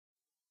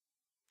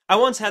I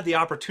once had the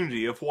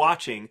opportunity of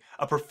watching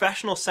a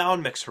professional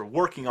sound mixer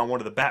working on one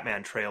of the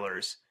Batman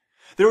trailers.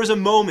 There was a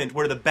moment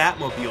where the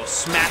Batmobile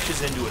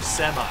smashes into a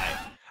semi.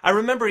 I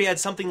remember he had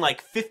something like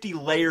 50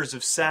 layers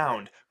of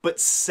sound, but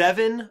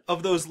 7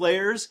 of those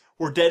layers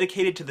were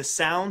dedicated to the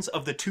sounds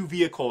of the two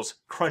vehicles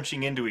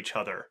crunching into each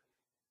other.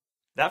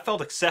 That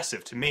felt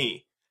excessive to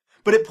me.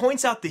 But it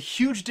points out the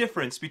huge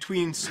difference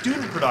between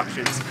student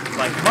productions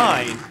like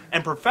mine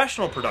and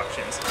professional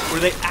productions where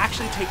they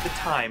actually take the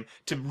time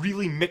to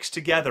really mix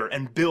together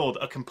and build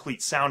a complete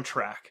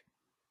soundtrack.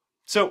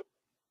 So,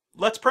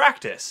 let's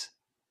practice.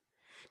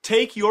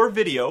 Take your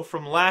video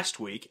from last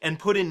week and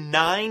put in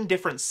 9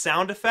 different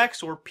sound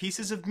effects or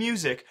pieces of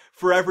music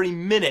for every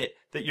minute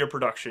that your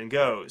production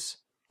goes.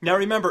 Now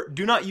remember,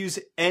 do not use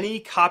any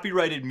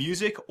copyrighted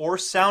music or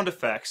sound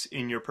effects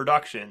in your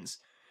productions.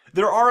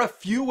 There are a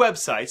few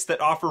websites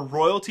that offer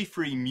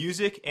royalty-free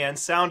music and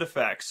sound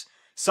effects.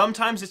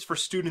 Sometimes it's for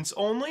students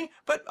only,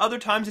 but other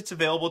times it's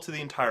available to the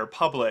entire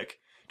public.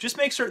 Just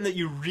make certain that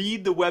you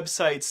read the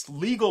website's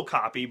legal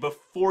copy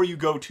before you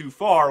go too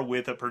far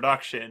with a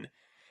production.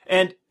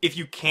 And if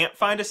you can't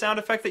find a sound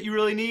effect that you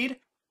really need,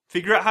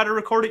 figure out how to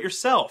record it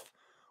yourself.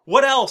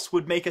 What else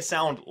would make a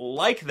sound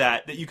like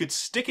that you could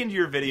stick into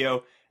your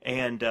video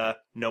and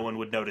no one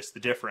would notice the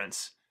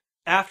difference?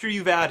 After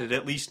you've added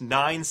at least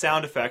 9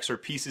 sound effects or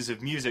pieces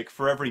of music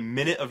for every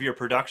minute of your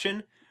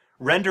production,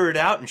 render it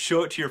out and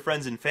show it to your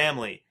friends and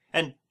family.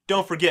 And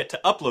don't forget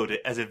to upload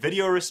it as a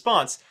video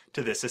response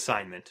to this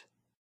assignment.